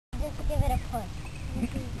Give it a push.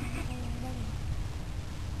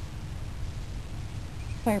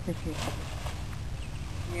 Fire pursuit.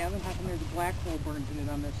 Yeah, then how come there's a black hole burned in it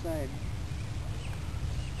on this side?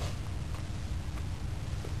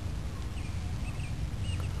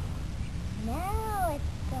 Now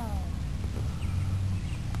it's gone.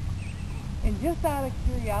 And just out of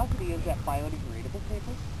curiosity, is that biodegradable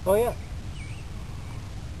paper? Oh yeah.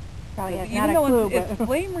 Probably has Even not a though clue, it's but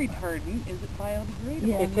flame retardant, is it biodegradable?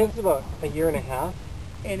 Yeah. It takes about a year and a half.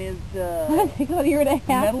 And is it takes about a year and a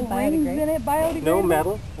half metal to rings biodegrade. in it biodegradable? No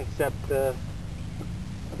metal except the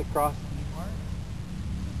cross.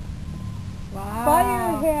 Wow.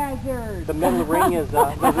 Fire hazard! The metal ring is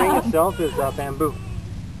the ring itself is bamboo.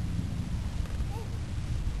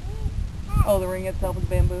 Oh, the ring itself is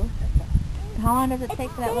bamboo? How long does it take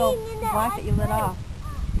for that little black that you lit off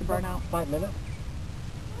to burn out? 5 minutes.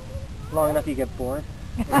 Long enough you get bored.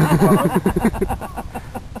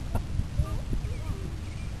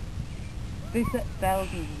 They set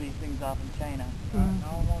thousands of these things off in China.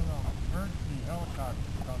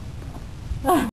 Mm.